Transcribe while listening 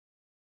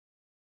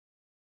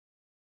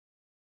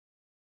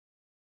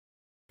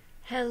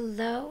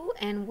Hello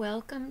and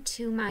welcome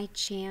to my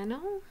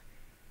channel,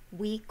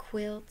 We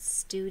Quilt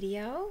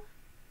Studio.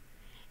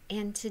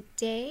 And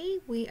today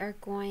we are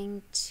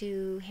going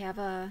to have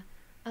a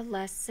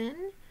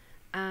lesson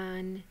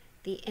on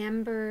the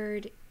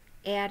Embird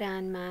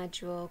add-on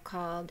module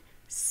called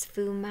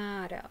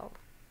Sfumato.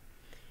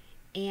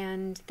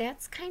 And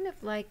that's kind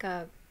of like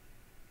a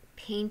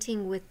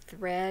painting with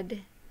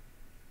thread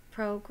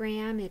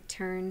program. It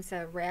turns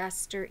a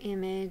raster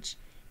image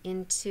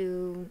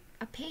into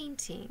a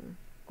painting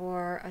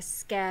or a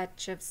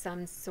sketch of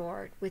some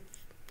sort with,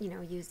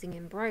 using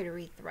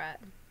embroidery thread.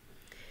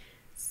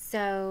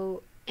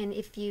 So, and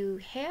if you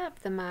have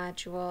the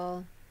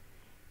module,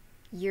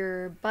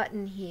 your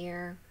button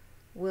here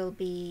will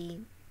be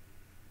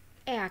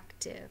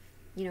active.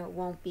 It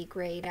won't be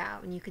grayed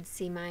out, and you can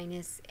see mine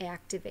is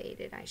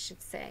activated, I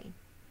should say.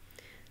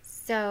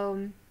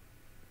 So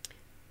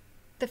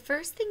the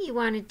first thing you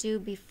want to do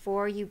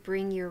before you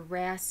bring your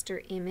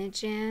raster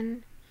image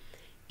in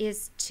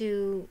is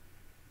to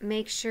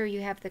make sure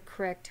you have the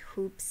correct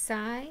hoop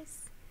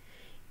size.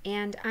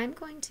 And I'm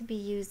going to be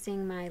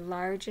using my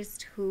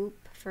largest hoop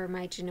for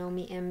my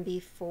Janome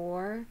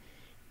MB4.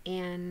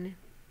 And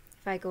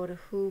if I go to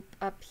hoop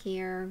up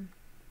here,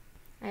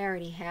 I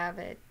already have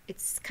it.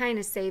 It's kind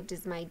of saved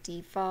as my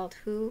default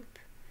hoop,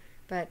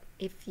 but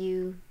if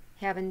you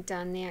haven't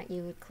done that,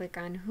 you would click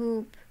on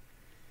hoop,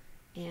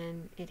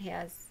 and it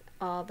has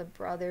all the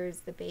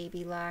brothers, the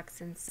baby locks,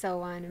 and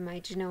so on. And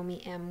my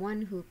Janome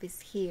M1 hoop is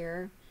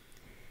here.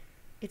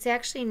 It's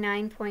actually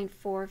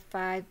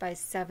 9.45 by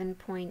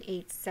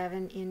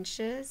 7.87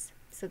 inches.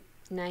 So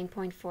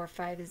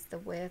 9.45 is the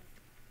width.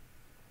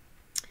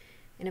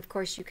 And of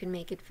course you can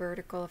make it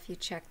vertical if you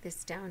check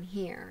this down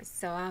here.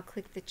 So I'll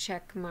click the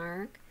check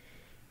mark,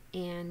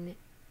 and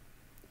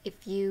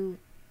if you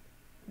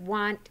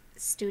want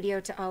Studio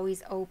to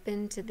always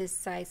open to this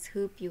size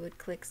hoop, you would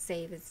click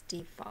Save as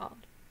Default.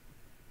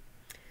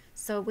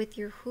 So with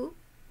your hoop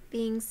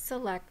being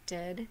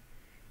selected,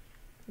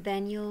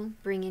 then you'll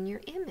bring in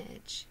your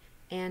image.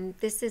 And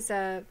this is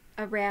a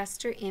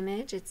raster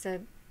image. It's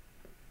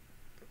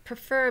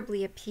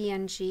preferably a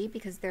PNG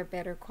because they're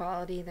better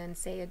quality than,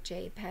 say, a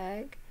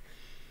JPEG.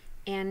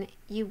 And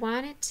you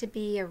want it to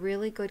be a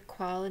really good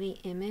quality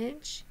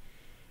image.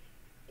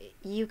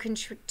 You can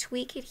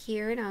tweak it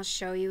here, and I'll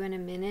show you in a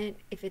minute.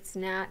 If it's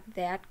not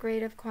that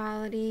great of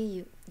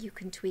quality, you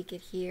can tweak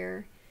it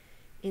here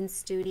in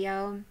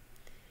Studio.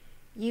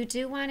 You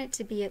do want it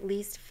to be at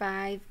least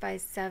 5 by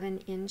 7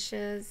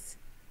 inches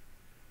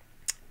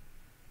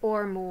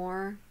or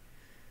more,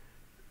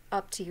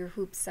 up to your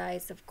hoop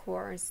size, of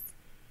course.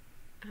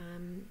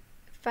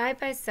 5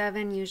 by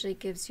 7 usually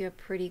gives you a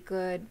pretty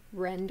good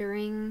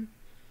rendering,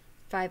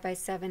 5 by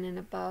 7 and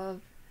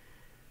above.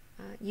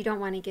 You don't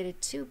want to get it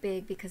too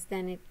big because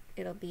then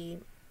it'll be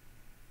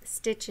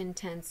stitch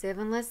intensive,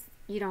 unless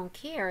you don't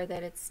care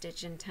that it's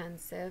stitch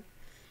intensive.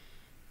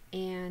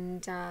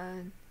 And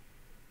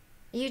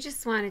you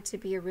just want it to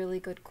be a really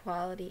good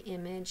quality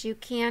image. You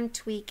can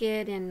tweak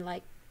it in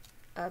like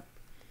a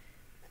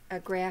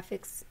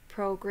graphics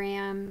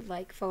program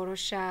like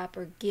Photoshop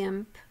or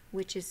GIMP,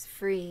 which is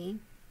free.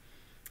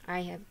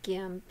 I have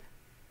GIMP.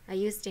 I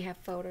used to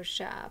have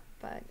Photoshop,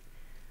 but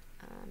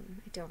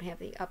I don't have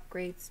the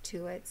upgrades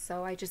to it,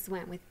 so I just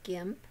went with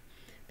GIMP.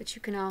 But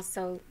you can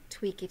also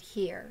tweak it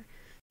here.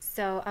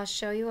 So I'll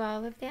show you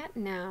all of that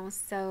now.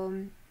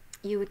 So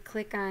you would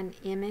click on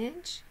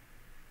Image,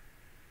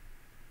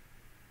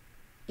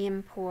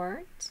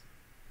 Import,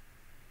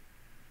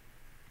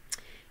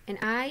 and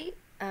I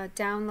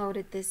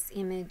downloaded this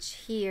image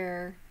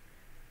here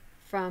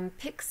from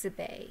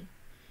Pixabay.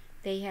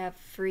 They have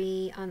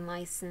free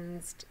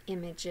unlicensed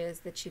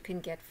images that you can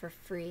get for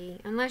free,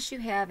 unless you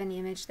have an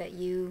image that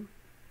you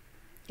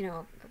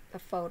know, a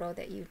photo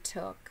that you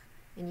took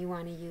and you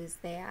want to use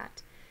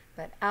that.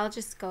 But I'll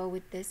just go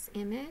with this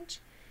image,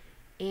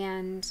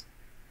 and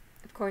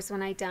of course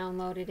when I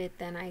downloaded it,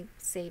 then I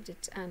saved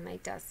it on my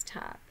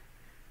desktop.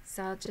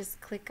 So I'll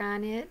just click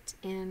on it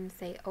and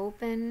say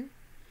open.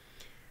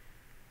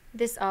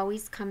 This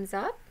always comes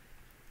up,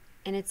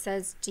 and it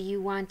says, do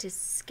you want to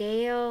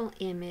scale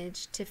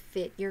image to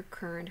fit your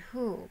current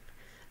hoop?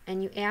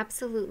 And you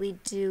absolutely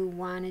do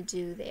want to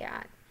do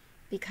that,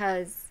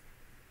 because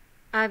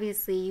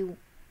obviously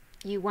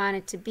you want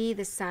it to be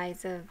the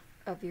size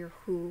of your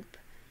hoop,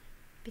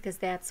 because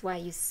that's why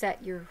you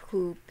set your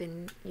hoop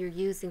and you're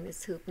using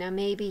this hoop. Now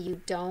maybe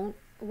you don't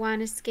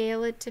want to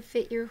scale it to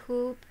fit your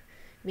hoop.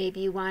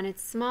 Maybe you want it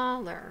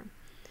smaller.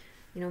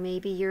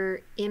 Maybe your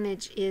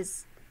image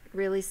is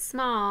really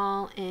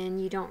small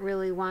and you don't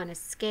really want to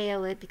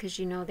scale it because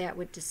you know that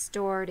would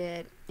distort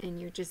it,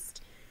 and you're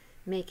just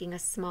making a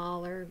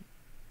smaller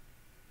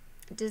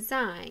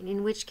design,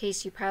 in which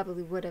case you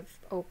probably would have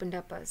opened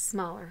up a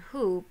smaller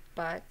hoop.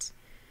 But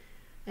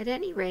at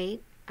any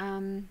rate,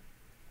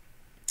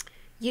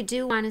 you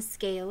do want to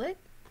scale it,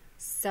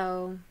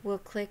 so we'll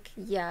click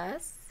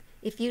yes.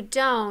 If you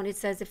don't, it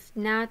says if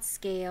not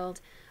scaled,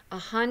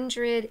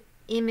 100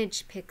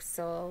 image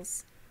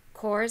pixels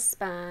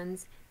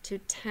corresponds to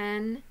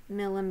 10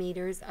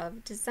 millimeters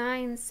of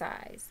design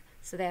size.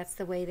 So that's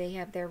the way they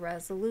have their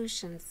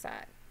resolution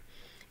set.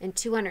 And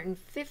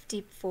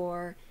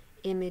 254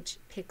 image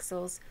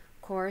pixels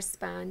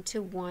correspond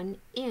to 1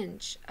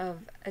 inch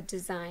of a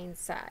design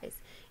size.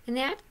 And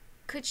that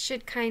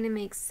should kind of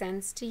make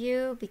sense to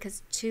you,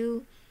 because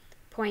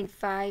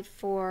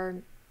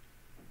 2.54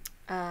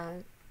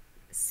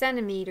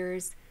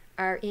 centimeters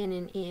are in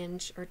an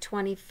inch, or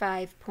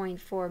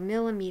 25.4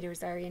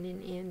 millimeters are in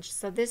an inch.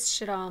 So this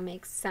should all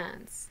make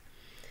sense.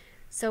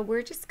 So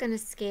we're just going to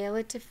scale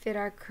it to fit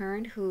our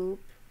current hoop.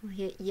 We'll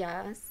hit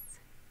yes.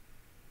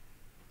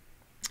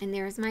 And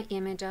there's my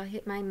image. I'll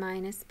hit my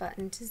minus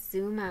button to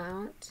zoom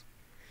out.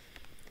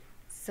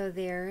 So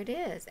there it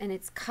is. And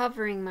it's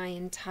covering my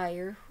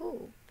entire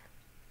hoop.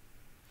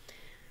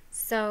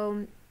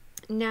 So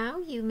now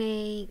you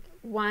may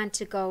want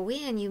to go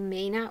in. You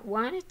may not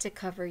want it to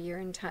cover your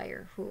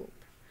entire hoop.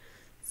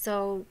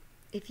 So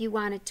if you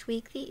want to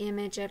tweak the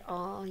image at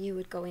all, you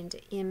would go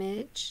into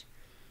Image.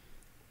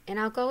 And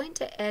I'll go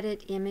into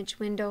Edit Image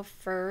Window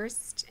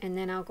first, and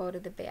then I'll go to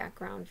the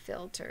background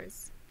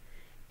filters.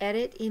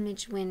 Edit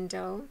Image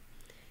Window.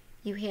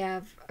 You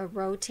have a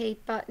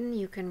rotate button.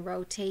 You can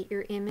rotate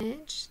your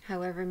image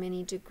however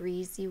many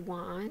degrees you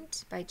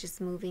want by just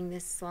moving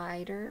this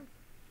slider.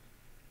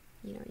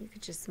 You know, you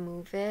could just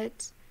move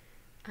it.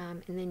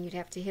 And then you'd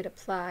have to hit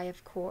apply,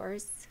 of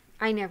course.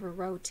 I never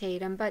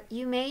rotate them, but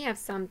you may have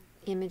some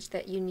image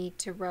that you need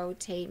to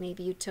rotate.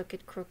 Maybe you took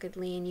it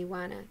crookedly and you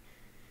want to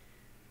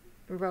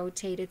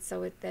rotate it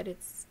so that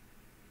it's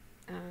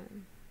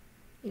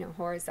you know,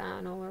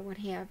 horizontal or what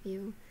have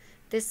you.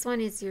 This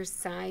one is your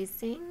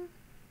sizing.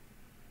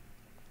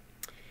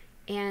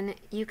 And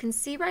you can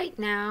see right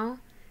now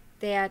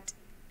that,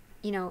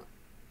 you know,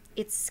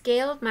 it's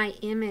scaled my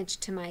image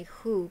to my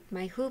hoop.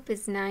 My hoop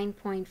is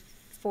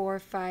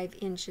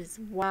 9.45 inches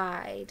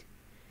wide.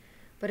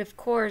 But of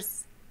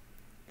course,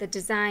 the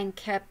design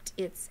kept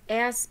its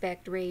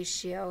aspect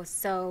ratio,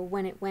 so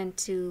when it went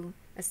to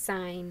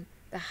assign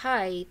the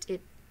height,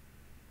 it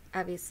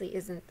obviously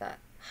isn't the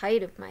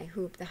height of my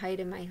hoop. The height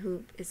of my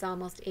hoop is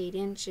almost 8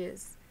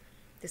 inches.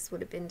 This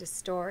would have been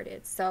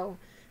distorted. So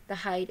the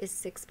height is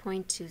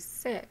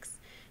 6.26.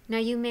 Now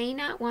you may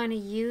not want to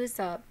use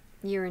up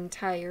your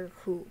entire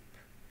hoop.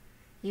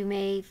 You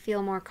may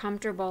feel more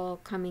comfortable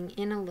coming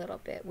in a little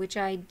bit, which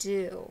I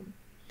do.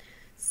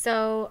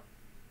 So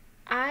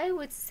I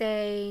would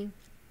say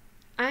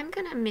I'm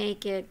going to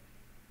make it,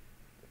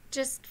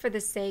 just for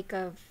the sake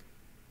of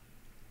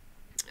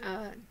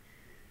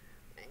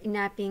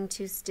not being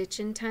too stitch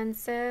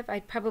intensive,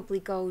 I'd probably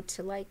go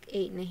to like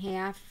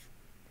 8.5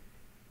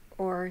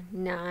 or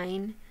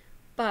 9,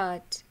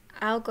 but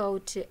I'll go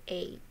to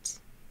 8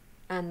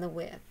 on the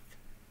width.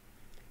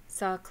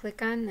 So I'll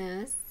click on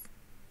this,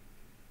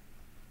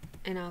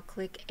 and I'll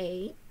click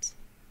 8,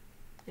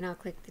 and I'll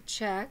click the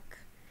check,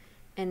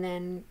 and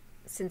then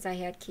since I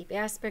had keep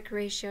aspect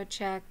ratio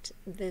checked,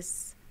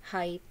 this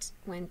height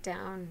went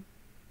down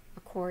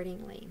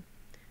accordingly.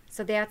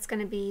 So that's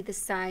going to be the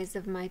size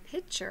of my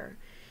picture,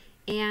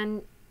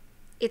 and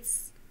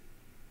it's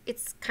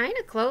kind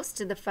of close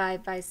to the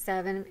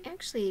 5x7.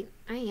 Actually,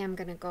 I am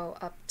going to go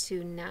up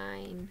to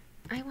 9.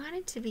 I want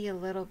it to be a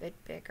little bit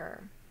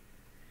bigger.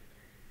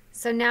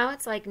 So now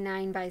it's like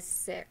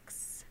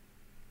 9x6.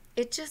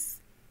 It just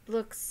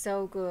looks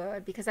so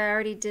good because I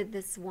already did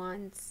this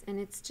once, and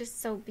it's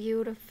just so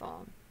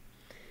beautiful.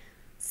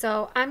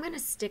 So I'm going to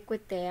stick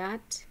with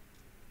that.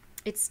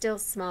 It's still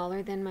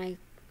smaller than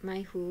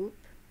my hoop.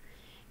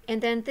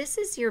 And then this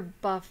is your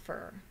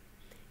buffer.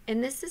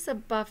 And this is a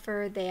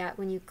buffer that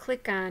when you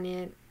click on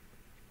it,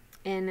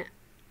 and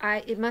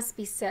it must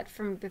be set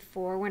from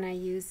before when I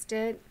used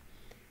it,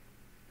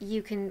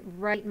 you can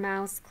right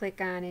mouse click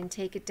on it and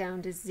take it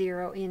down to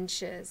 0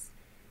 inches.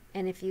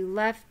 And if you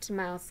left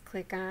mouse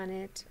click on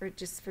it, or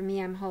just for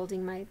me, I'm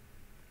holding my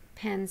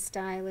pen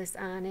stylus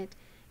on it,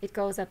 it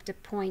goes up to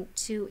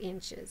 0.2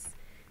 inches.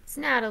 It's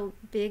not a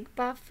big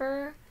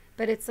buffer,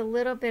 but it's a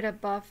little bit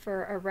of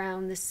buffer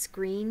around the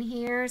screen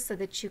here so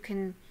that you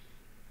can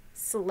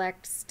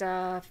select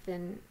stuff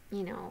and,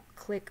 you know,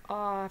 click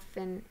off,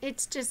 and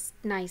it's just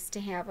nice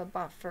to have a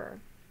buffer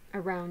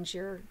around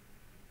your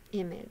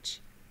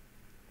image.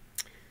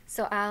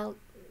 So I'll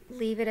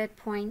leave it at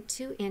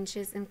 0.2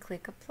 inches and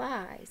click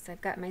apply. So I've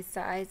got my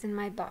size and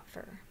my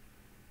buffer.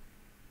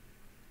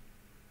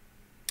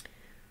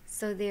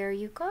 So there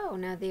you go.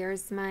 Now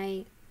there's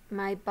my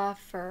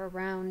buffer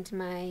around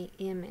my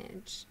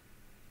image.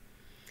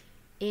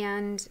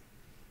 And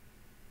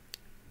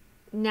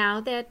now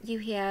that you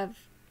have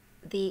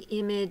the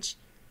image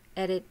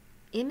edit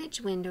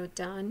image window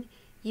done,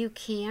 you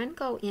can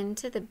go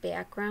into the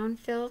background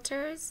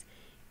filters.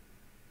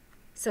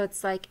 So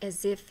it's like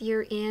as if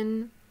you're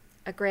in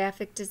a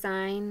graphic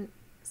design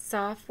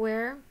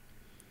software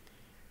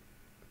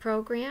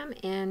program,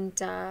 and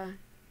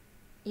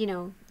you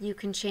know, you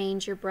can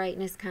change your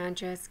brightness,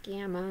 contrast,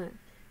 gamma,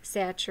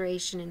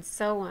 saturation, and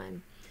so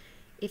on.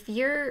 If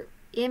your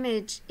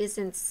image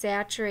isn't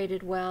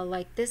saturated well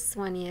like this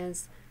one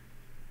is,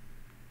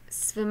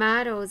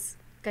 Sfumato's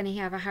going to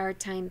have a hard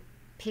time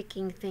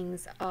picking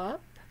things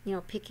up, you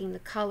know, picking the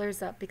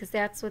colors up, because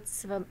that's what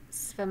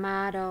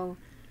Sfumato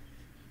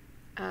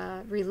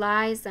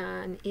relies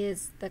on,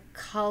 is the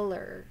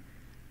color,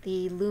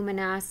 the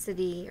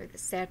luminosity or the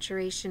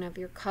saturation of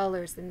your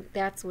colors, and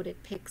that's what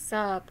it picks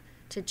up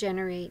to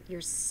generate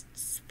your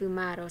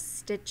Sfumato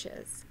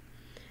stitches.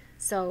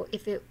 So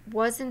if it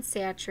wasn't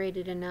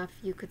saturated enough,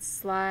 you could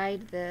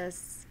slide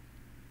this,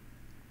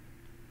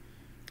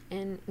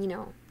 and you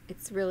know,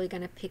 it's really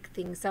going to pick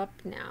things up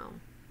now.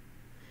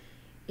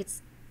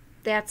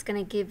 That's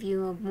going to give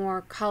you a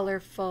more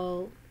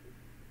colorful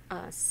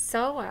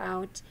sew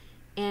out,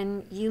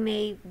 and you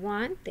may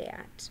want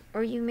that,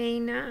 or you may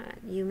not.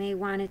 You may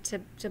want it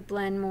to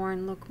blend more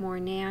and look more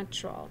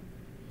natural.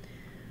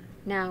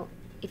 Now,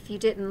 if you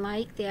didn't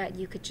like that,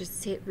 you could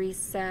just hit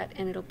reset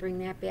and it'll bring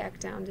that back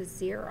down to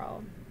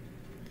 0.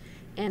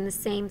 And the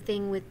same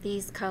thing with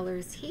these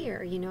colors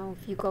here. You know,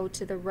 if you go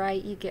to the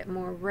right, you get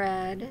more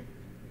red,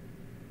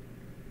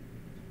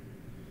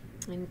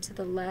 and to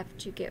the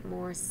left you get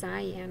more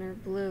cyan or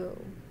blue.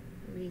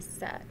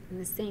 Reset. And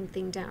the same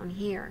thing down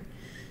here.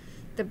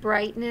 The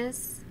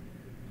brightness,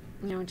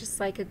 you know, just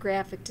like a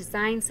graphic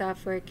design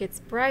software, it gets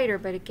brighter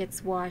but it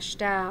gets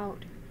washed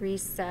out.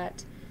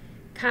 Reset.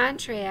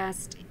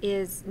 Contrast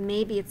is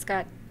maybe it's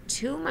got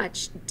too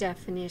much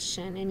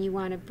definition and you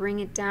want to bring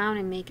it down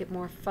and make it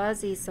more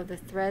fuzzy so the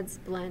threads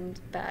blend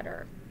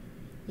better.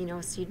 You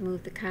know, so you'd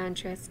move the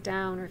contrast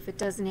down, or if it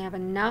doesn't have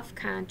enough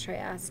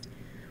contrast,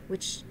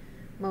 which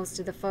most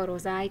of the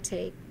photos I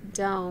take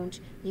don't,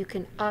 you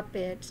can up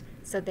it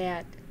so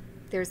that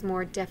there's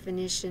more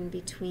definition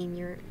between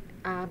your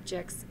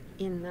objects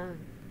in the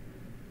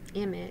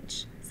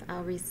image. So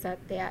I'll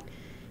reset that.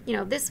 You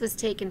know, this was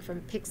taken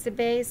from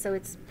Pixabay, so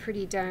it's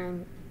pretty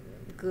darn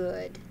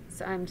good.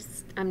 So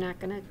I'm not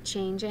going to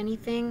change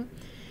anything.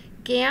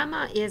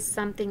 Gamma is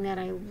something that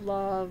I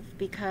love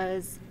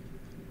because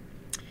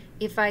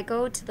if I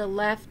go to the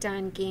left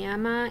on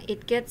Gamma,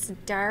 it gets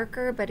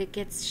darker, but it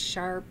gets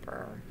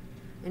sharper.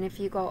 And if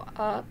you go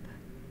up,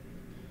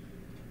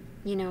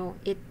 you know,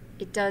 it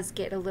does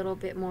get a little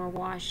bit more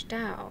washed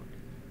out.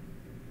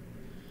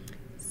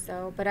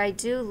 So, but I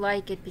do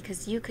like it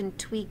because you can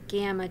tweak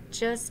Gamma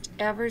just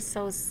ever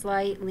so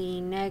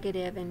slightly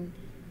negative and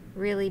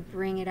really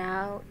bring it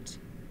out.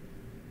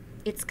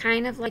 It's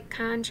kind of like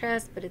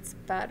contrast, but it's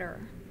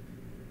better.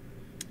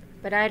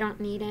 But I don't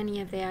need any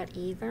of that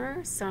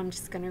either, so I'm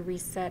just going to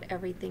reset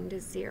everything to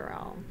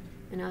 0,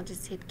 and I'll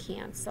just hit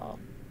cancel.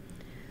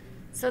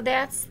 So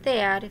that's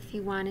that. If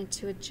you wanted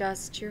to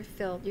adjust your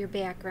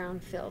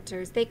background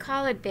filters. They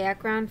call it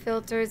background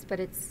filters, but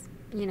it's,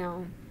 you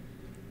know,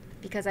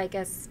 because I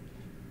guess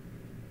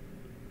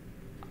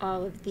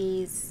all of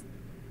these,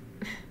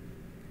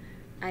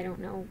 I don't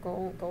know,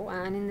 go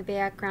on in the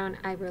background.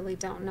 I really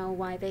don't know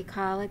why they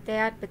call it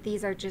that, but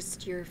these are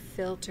just your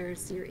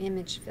filters, your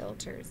image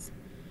filters.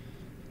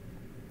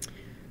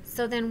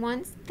 So then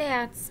once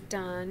that's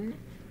done,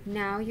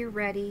 now you're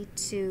ready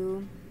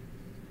to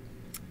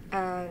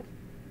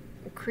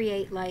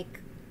create, like,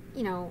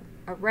 you know,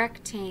 a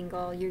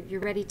rectangle.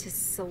 You're ready to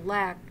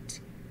select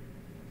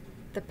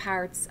the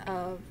parts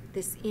of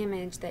this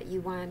image that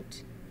you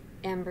want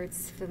Embird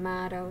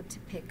Sfumato to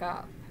pick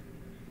up.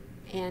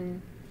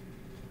 And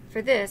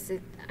for this,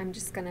 I'm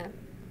just going to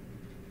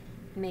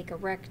make a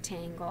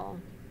rectangle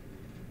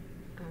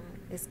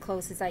as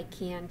close as I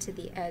can to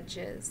the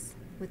edges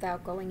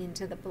without going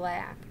into the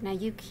black. Now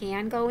you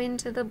can go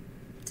into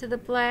the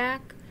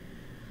black.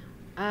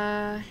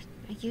 I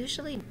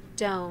usually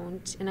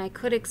don't, and I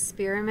could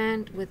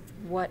experiment with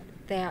what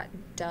that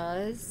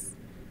does.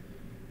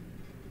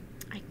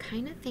 I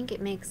kind of think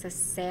it makes a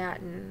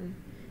satin,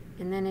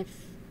 and then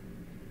if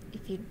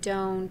you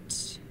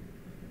don't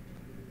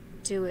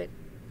do it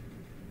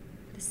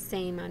the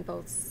same on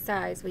both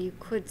sides, well, you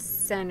could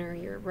center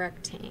your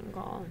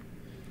rectangle.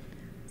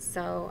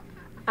 So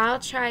I'll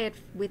try it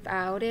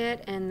without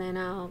it, and then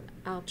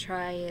I'll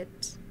try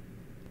it,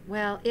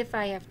 well, if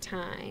I have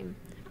time.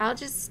 I'll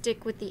just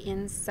stick with the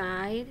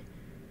inside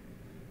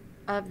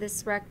of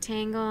this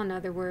rectangle. In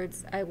other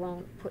words, I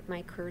won't put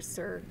my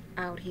cursor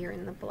out here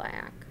in the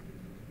black.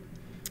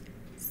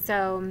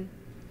 So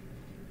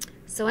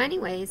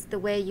anyways, the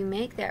way you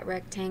make that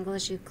rectangle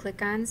is you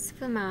click on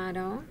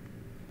Sfumato,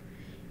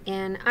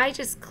 and I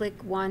just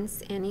click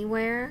once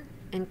anywhere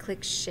and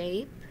click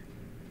shape,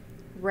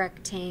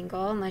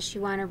 rectangle. Unless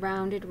you want a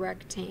rounded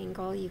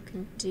rectangle, you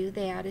can do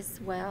that as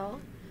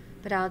well,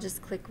 but I'll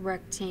just click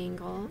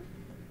rectangle,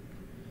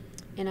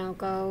 and I'll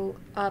go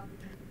up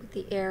with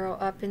the arrow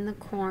up in the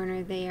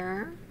corner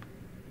there,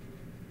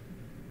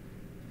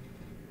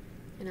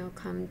 and I'll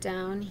come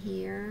down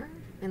here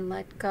and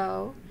let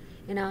go,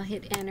 and I'll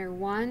hit enter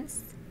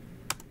once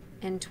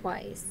and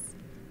twice.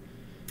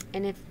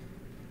 And if,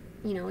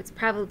 you know, it's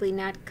probably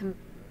not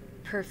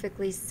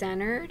perfectly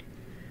centered,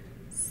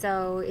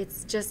 so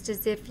it's just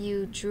as if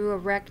you drew a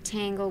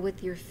rectangle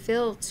with your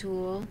fill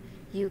tool.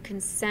 You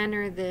can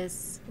center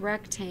this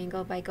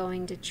rectangle by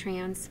going to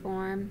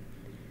transform,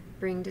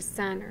 bring to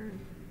center.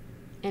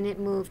 and it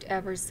moved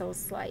ever so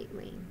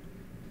slightly.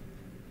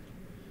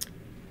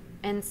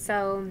 And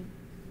so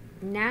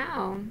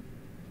now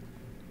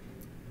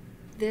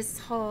this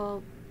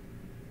whole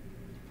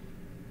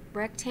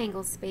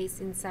rectangle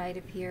space inside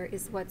of here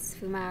is what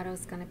Sfumato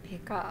is going to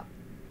pick up.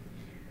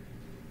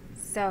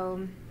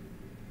 So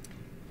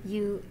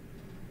you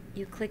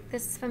click the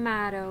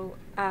Sfumato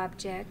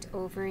object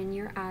over in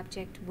your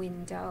object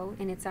window,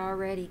 and it's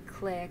already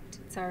clicked,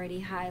 it's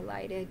already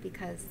highlighted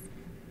because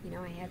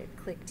I had it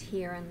clicked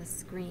here on the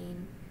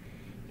screen.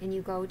 And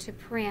you go to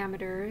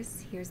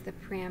parameters. Here's the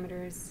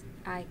parameters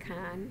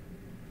icon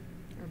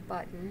or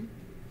button,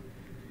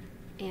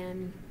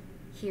 and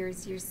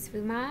here's your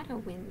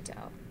Sfumato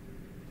window.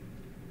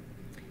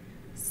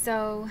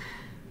 So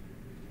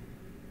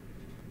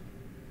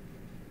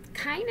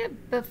kind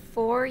of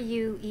before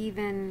you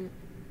even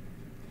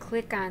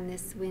click on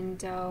this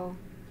window,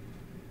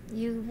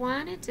 you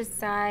want to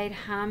decide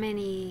how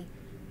many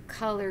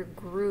color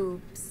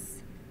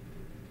groups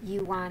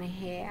you want to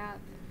have.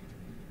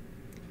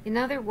 In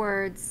other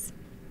words,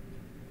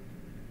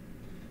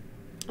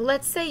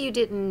 let's say you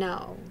didn't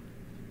know,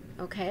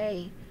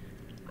 okay?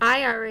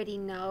 I already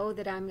know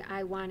that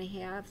I want to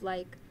have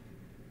like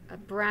a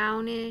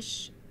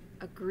brownish,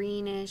 a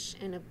greenish,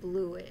 and a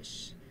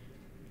bluish.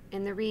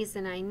 And the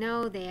reason I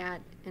know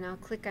that, and I'll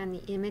click on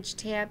the image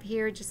tab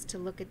here just to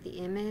look at the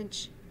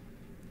image.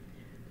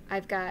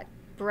 I've got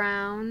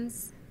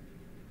browns,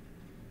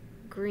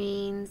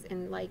 greens,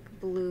 and like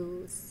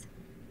blues.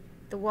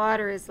 The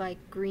water is like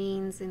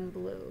greens and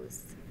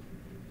blues.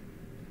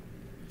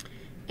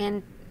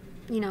 And,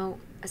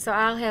 so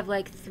I'll have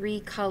like 3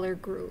 color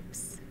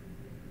groups.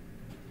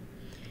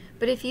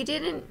 But if you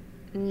didn't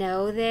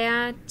know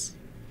that,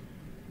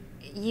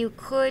 you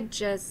could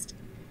just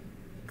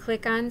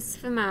click on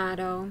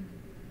Sfumato.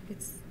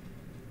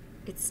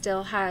 It's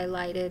still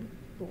highlighted,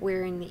 but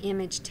we're in the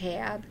image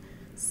tab.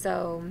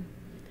 So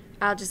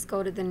I'll just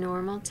go to the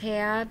normal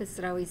tab, as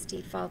it always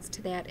defaults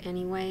to that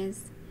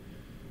anyways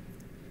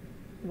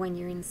when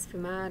you're in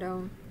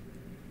Sfumato.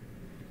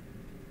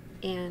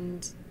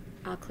 And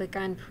I'll click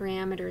on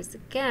parameters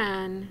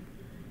again,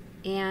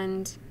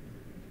 and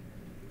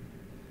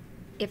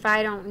if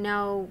I don't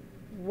know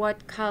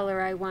what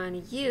color I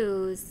want to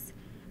use,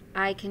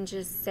 I can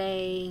just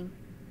say,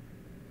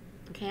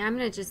 okay, I'm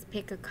going to just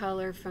pick a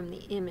color from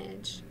the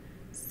image.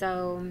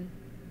 So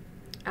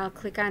I'll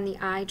click on the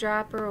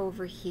eyedropper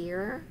over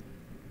here,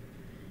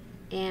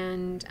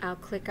 and I'll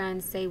click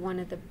on, say, one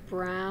of the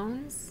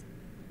browns.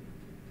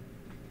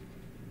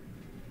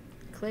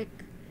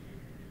 Click,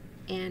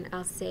 and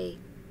I'll say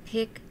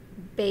pick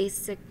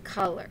basic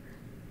color.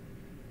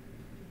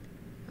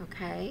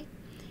 Okay,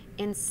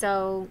 and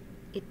so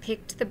it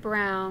picked the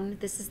brown.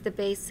 This is the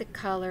basic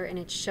color, and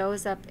it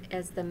shows up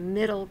as the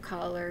middle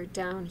color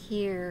down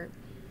here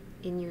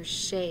in your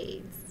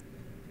shades.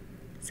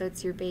 So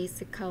it's your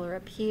basic color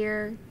up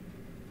here,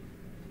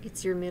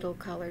 it's your middle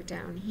color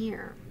down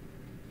here.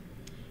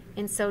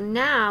 And so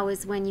now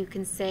is when you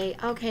can say,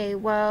 okay,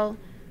 well,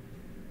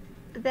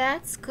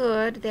 that's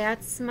good,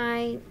 that's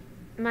my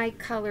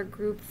color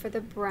group for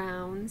the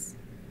browns.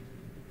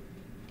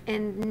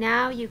 And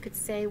now you could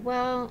say,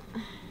 well,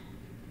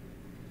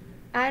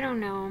 I don't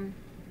know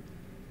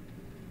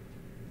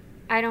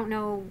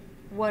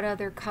what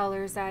other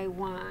colors I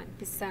want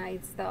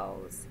besides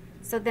those.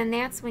 So then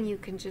that's when you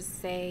can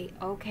just say,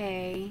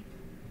 okay,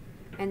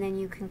 and then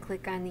you can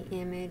click on the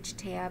image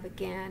tab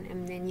again,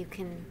 and then you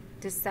can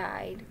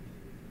decide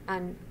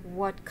on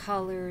what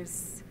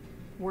colors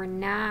were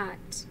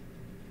not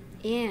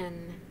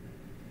in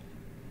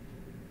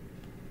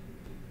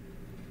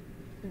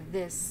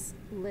this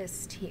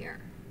list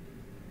here.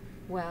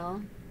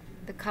 Well,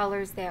 the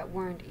colors that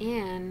weren't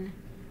in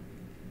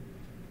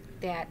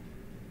that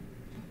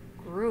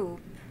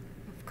group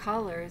of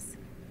colors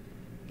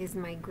is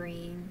my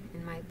green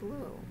and my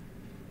blue.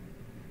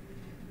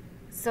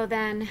 So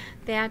then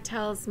that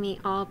tells me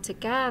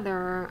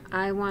altogether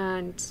I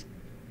want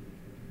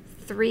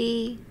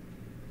 3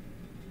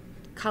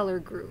 color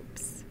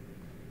groups: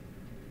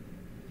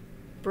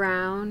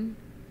 brown,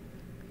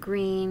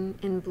 green,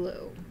 and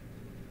blue.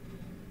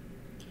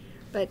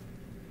 But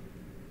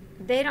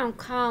they don't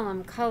call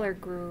them color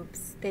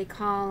groups, they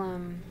call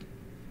them,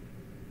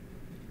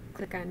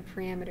 click on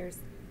parameters,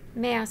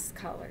 mask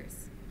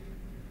colors.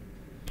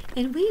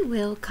 And we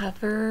will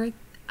cover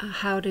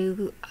how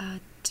to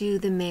do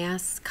the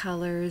mask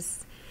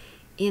colors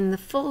in the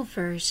full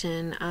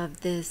version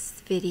of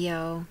this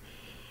video.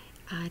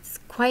 It's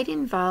quite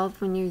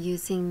involved when you're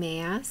using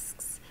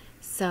masks,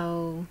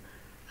 so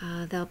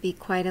there'll be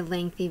quite a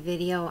lengthy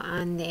video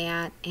on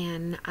that,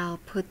 and I'll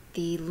put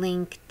the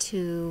link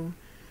to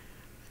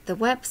the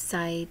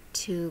website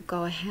to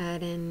go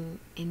ahead and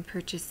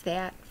purchase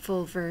that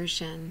full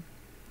version.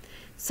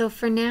 So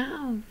for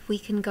now, we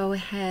can go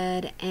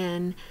ahead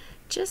and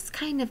just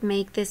kind of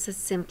make this a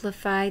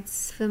simplified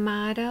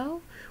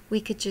Sfumato. We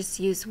could just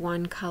use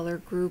one color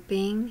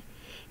grouping.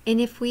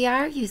 And if we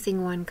are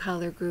using one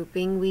color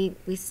grouping, we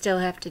still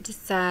have to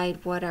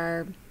decide what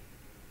our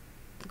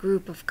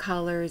group of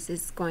colors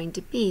is going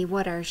to be,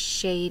 what our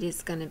shade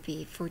is going to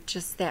be for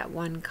just that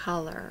one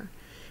color.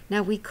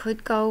 Now we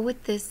could go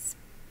with this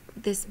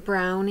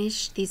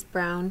brownish, these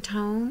brown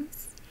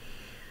tones,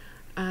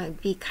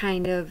 be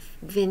kind of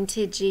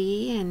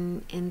vintagey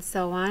and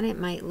so on. It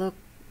might look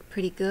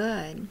pretty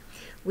good.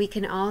 We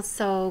can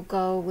also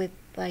go with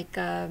like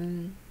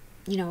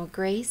you know, a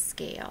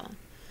grayscale.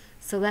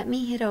 So let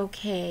me hit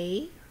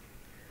OK,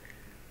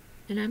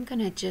 and I'm going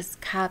to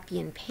just copy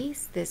and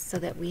paste this so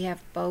that we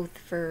have both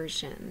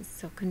versions.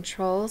 So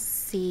Control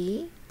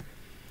C,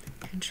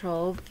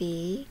 Control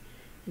V,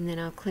 and then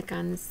I'll click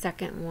on the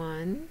second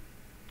one,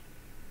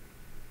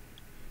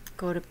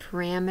 go to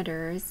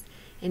parameters,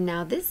 and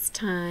now this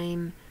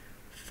time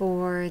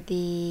for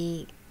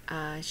the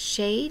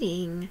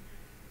shading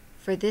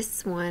for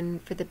this one,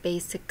 for the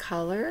basic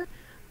color,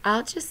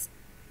 I'll just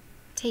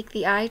take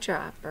the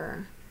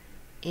eyedropper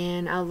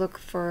and I'll look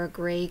for a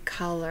gray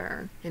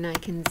color, and I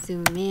can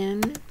zoom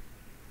in,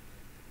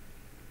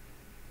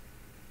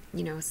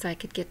 you know, so I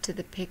could get to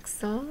the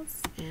pixels.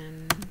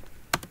 And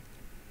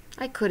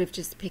I could have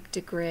just picked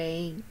a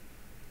gray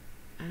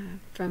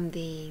from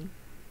the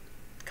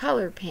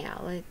color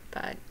palette,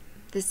 but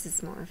this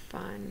is more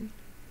fun.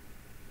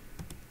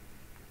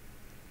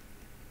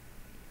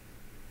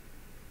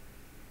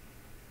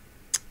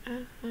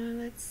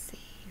 Let's see.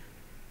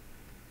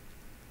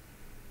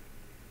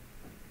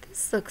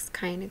 This looks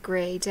kind of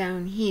gray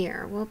down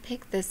here. We'll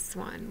pick this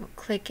one. We'll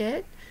click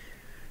it,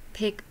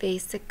 pick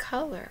basic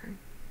color.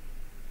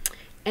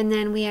 And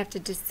then we have to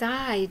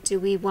decide, do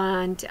we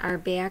want our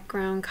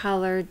background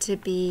color to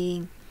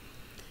be,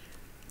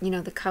 you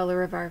know, the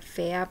color of our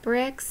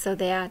fabric so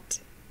that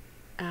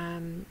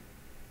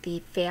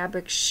the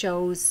fabric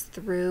shows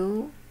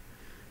through.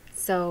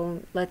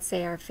 So let's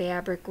say our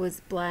fabric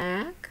was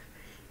black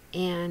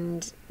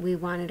and we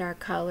wanted our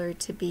color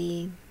to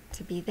be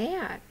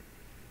that.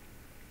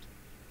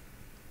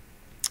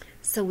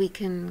 So we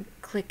can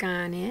click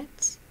on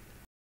it,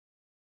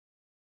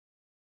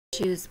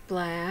 choose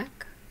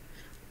black,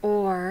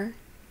 or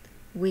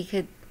we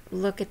could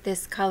look at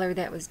this color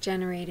that was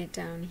generated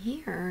down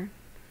here,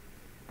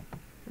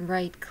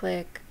 right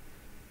click,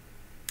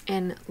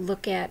 and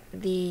look at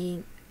the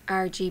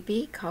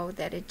RGB code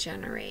that it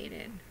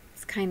generated.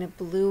 It's kind of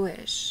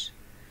bluish,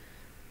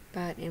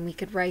 and we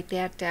could write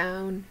that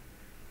down.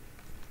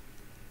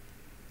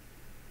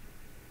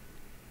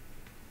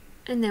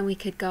 And then we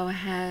could go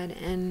ahead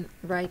and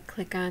right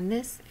click on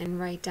this and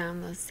write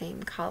down those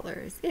same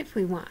colors if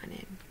we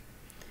wanted.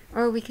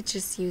 Or we could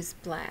just use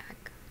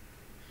black.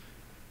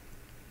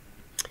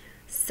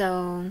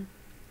 So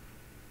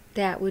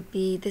that would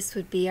be, this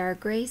would be our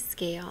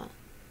grayscale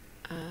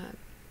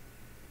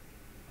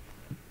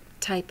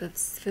type of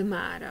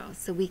sfumato.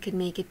 So we could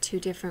make it two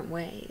different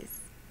ways.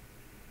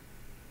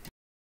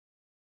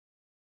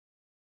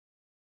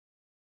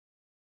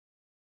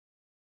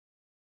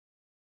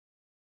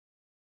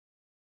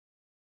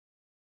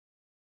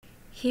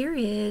 Here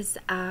is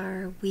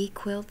our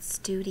WeQuilt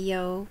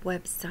Studio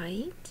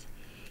website,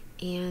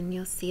 and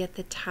you'll see at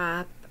the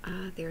top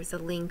there's a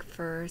link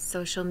for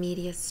social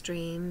media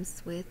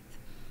streams with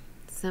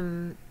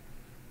some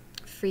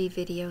free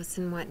videos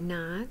and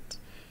whatnot,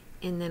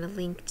 and then a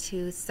link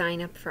to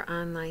sign up for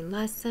online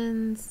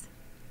lessons,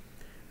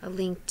 a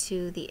link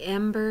to the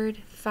Embird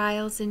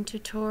files and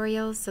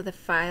tutorials. So the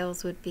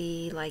files would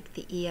be like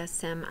the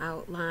ESM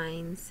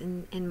outlines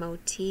and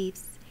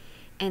motifs,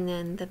 and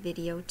then the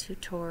video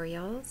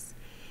tutorials.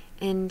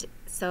 And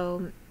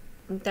so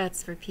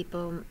that's for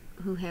people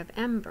who have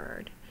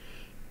Embird.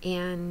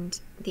 And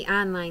the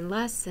online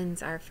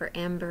lessons are for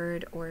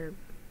Embird or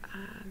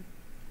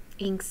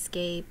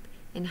Inkscape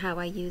and how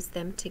I use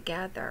them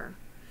together.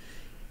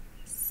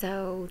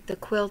 So the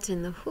quilt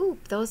and the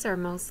hoop, those are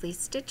mostly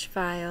stitch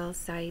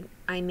files.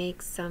 I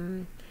make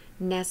some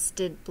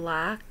nested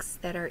blocks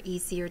that are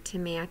easier to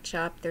match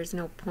up. There's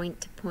no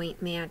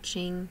point-to-point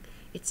matching.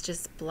 It's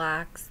just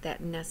blocks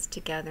that nest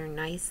together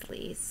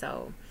nicely.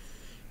 So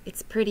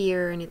it's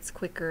prettier and it's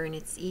quicker and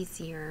it's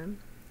easier.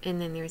 And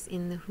then there's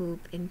in the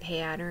hoop and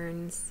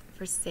patterns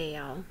for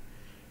sale.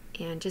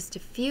 And just a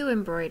few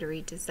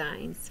embroidery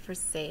designs for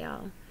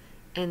sale.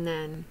 And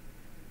then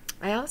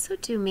I also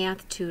do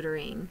math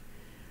tutoring.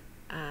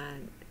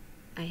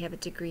 I have a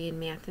degree in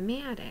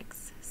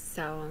mathematics.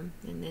 So,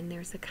 and then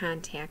there's a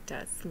contact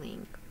us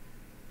link.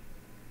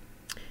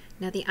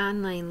 Now the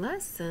online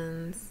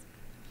lessons,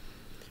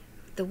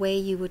 the way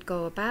you would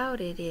go about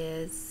it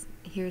is,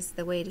 here's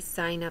the way to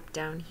sign up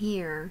down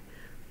here,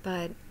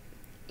 but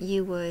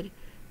you would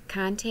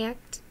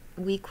contact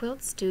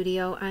WeQuilt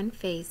Studio on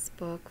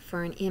Facebook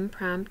for an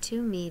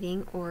impromptu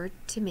meeting or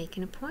to make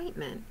an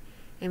appointment.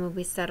 And when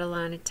we settle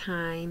on a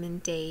time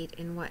and date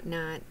and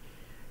whatnot,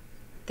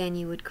 then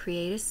you would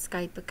create a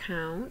Skype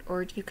account,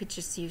 or you could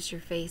just use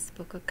your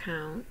Facebook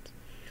account.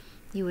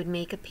 You would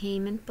make a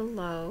payment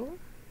below,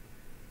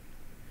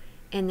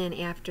 and then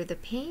after the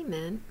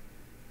payment,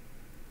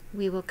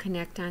 we will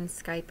connect on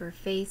Skype or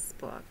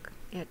Facebook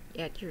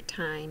at your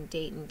time,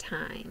 date and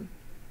time,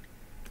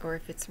 or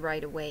if it's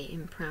right away,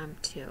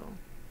 impromptu.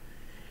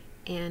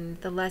 And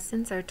the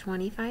lessons are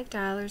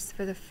 $25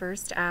 for the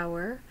first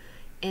hour.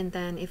 And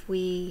then if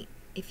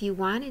you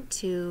wanted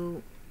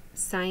to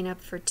sign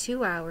up for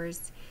 2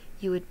 hours,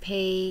 you would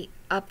pay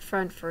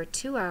upfront for a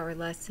 2-hour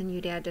lesson.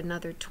 You'd add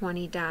another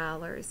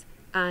 $20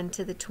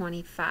 onto the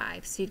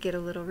 25, so you'd get a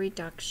little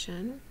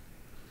reduction.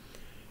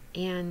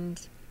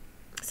 And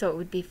so it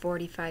would be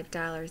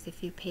 $45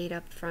 if you paid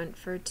upfront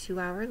for a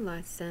 2-hour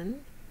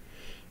lesson.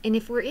 And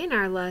if we're in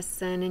our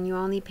lesson and you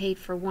only paid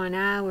for 1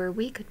 hour,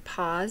 we could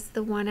pause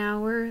the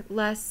 1-hour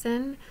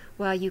lesson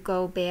while you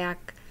go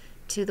back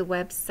to the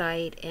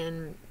website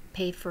and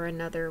pay for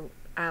another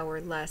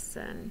hour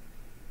lesson.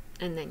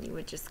 And then you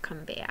would just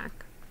come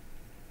back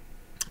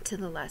to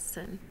the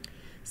lesson.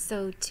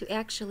 So to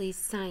actually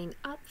sign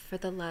up for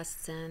the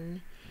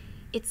lesson,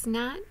 it's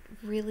not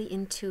really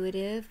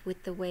intuitive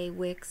with the way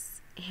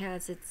Wix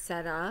has it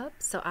set up,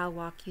 so I'll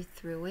walk you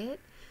through it.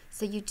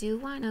 So you do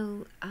want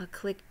to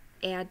click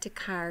Add to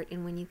Cart,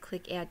 and when you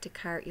click Add to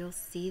Cart, you'll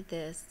see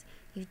this.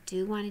 You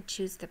do want to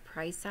choose the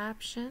price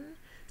option.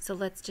 So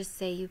let's just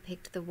say you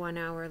picked the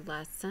 1-hour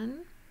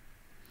lesson,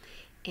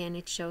 and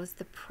it shows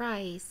the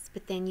price,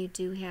 but then you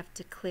do have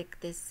to click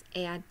this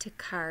Add to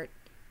Cart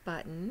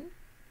button.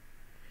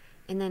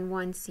 And then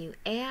once you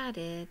add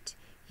it,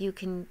 you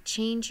can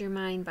change your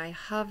mind by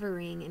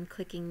hovering and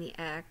clicking the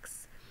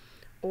X,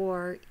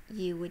 or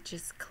you would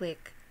just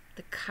click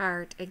the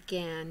cart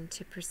again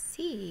to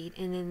proceed,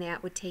 and then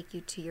that would take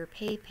you to your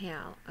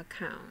PayPal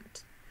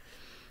account.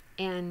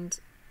 And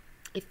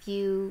if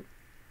you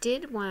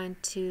did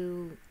want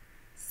to,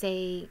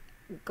 say,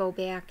 go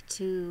back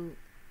to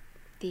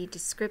the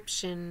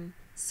description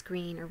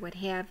screen or what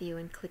have you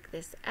and click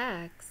this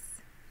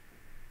X,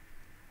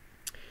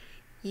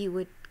 you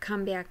would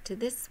come back to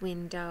this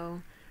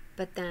window,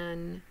 but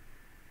then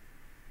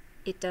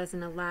it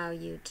doesn't allow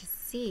you to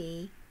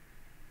see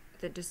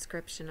the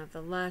description of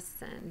the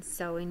lesson.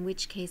 So in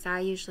which case I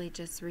usually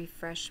just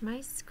refresh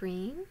my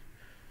screen,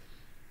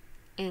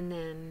 and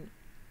then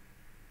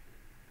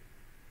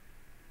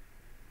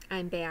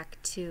I'm back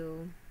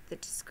to the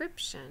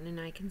description, and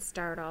I can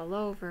start all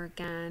over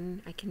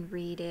again. I can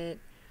read it,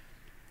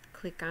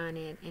 click on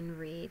it and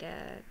read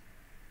it,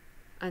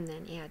 and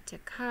then add to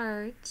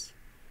cart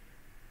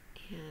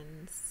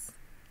and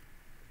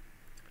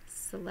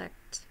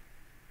select,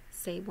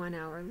 say,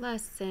 1-hour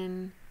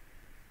lesson,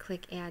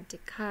 click Add to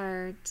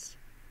Cart,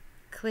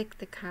 click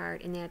the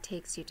cart, and that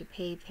takes you to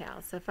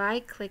PayPal. So if I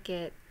click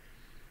it,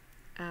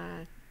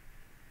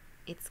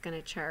 it's going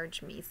to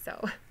charge me.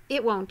 So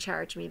it won't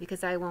charge me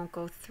because I won't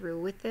go through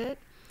with it,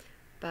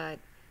 but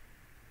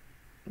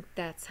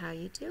that's how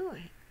you do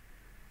it.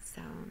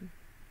 So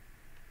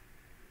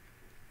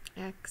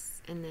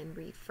X and then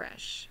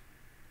refresh.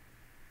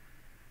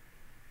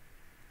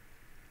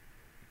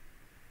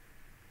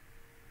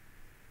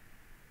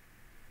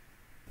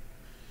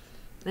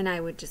 And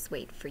I would just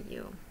wait for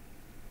you.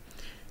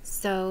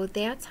 So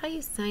that's how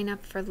you sign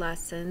up for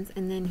lessons.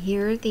 And then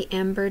here are the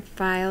Embird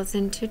files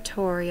and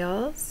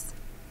tutorials.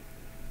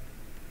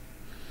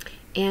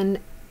 And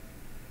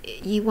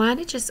you want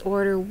to just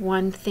order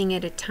one thing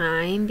at a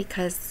time,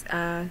 because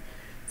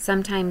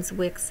sometimes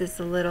Wix is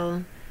a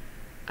little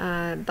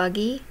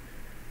buggy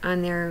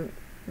on their,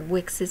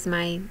 Wix is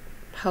my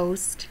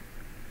host,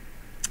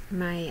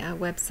 my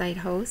website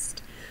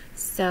host.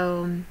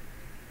 So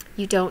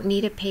you don't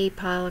need a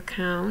PayPal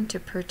account to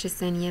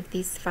purchase any of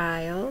these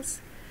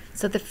files.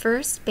 So the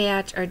first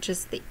batch are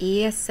just the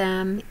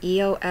ESM,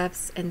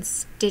 EOFs, and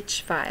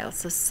Stitch files.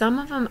 So some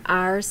of them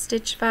are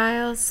Stitch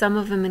files, some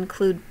of them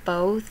include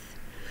both.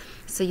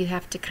 So you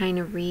have to kind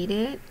of read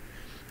it.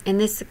 And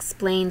this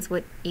explains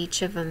what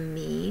each of them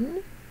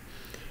mean.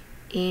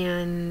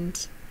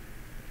 And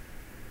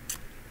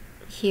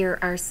here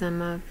are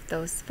some of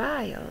those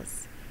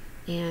files.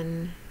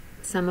 And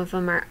some of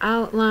them are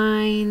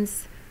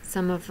outlines.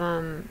 Some of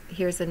them,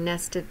 here's a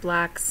nested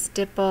block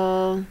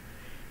stipple.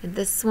 And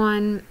this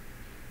one,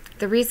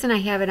 the reason I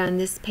have it on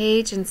this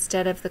page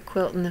instead of the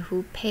quilt and the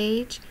hoop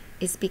page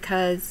is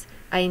because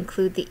I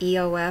include the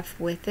EOF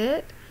with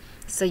it.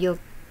 So the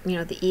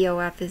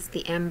EOF is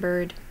the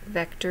Embird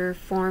vector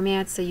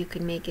format, so you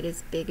can make it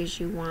as big as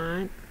you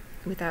want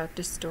without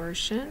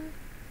distortion.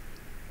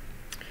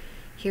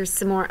 Here's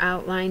some more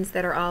outlines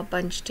that are all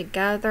bunched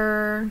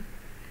together.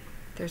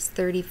 There's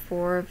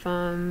 34 of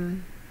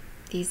them.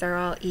 These are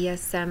all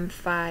ESM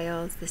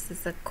files. This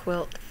is a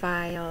quilt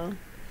file.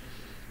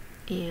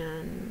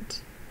 And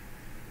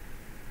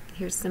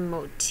here's some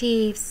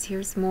motifs.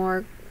 Here's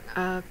more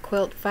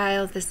quilt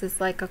files. This is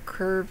like a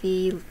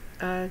curvy,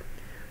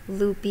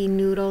 loopy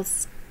noodle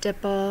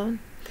stipple.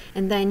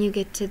 And then you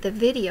get to the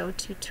video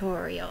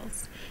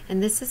tutorials.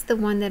 And this is the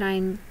one that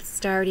I'm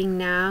starting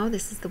now.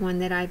 This is the one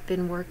that I've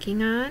been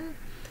working on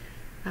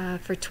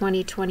for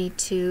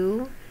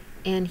 2022.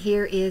 And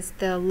here is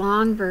the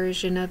long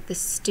version of the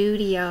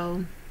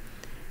studio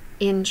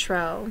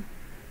intro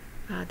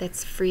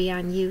that's free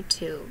on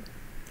YouTube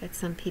that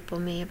some people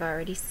may have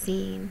already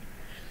seen.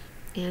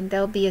 And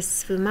there'll be a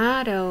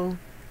Sfumato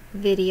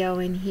video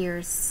in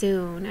here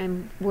soon.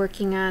 I'm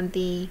working on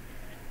the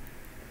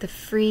the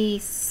free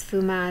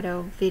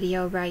Sfumato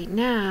video right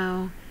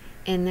now,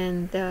 and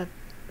then the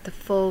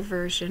full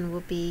version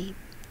will be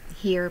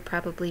here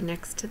probably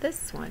next to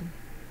this one.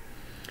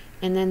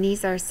 And then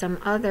these are some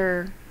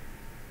other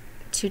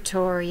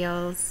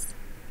tutorials,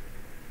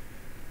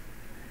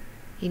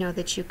 you know,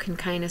 that you can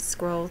kind of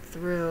scroll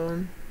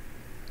through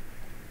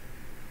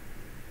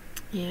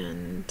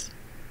and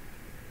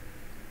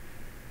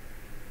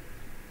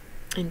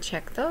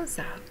check those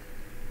out.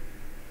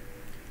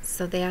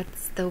 So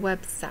that's the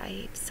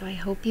website. So I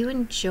hope you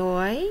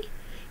enjoy,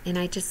 and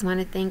I just want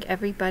to thank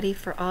everybody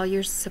for all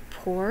your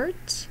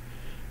support,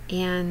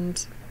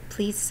 and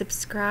please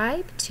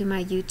subscribe to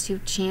my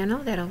YouTube channel.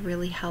 That'll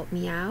really help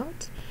me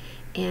out.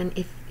 And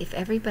if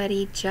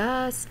everybody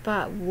just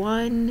bought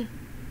one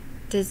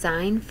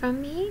design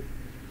from me,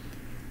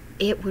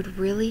 it would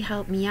really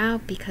help me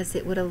out, because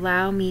it would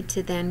allow me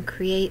to then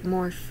create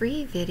more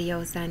free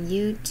videos on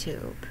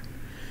YouTube.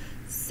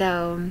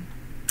 So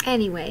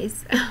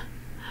anyways,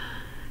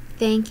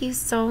 thank you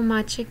so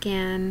much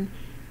again,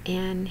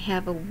 and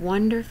have a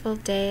wonderful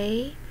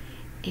day,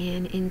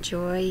 and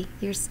enjoy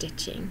your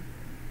stitching.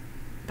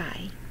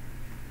 Bye.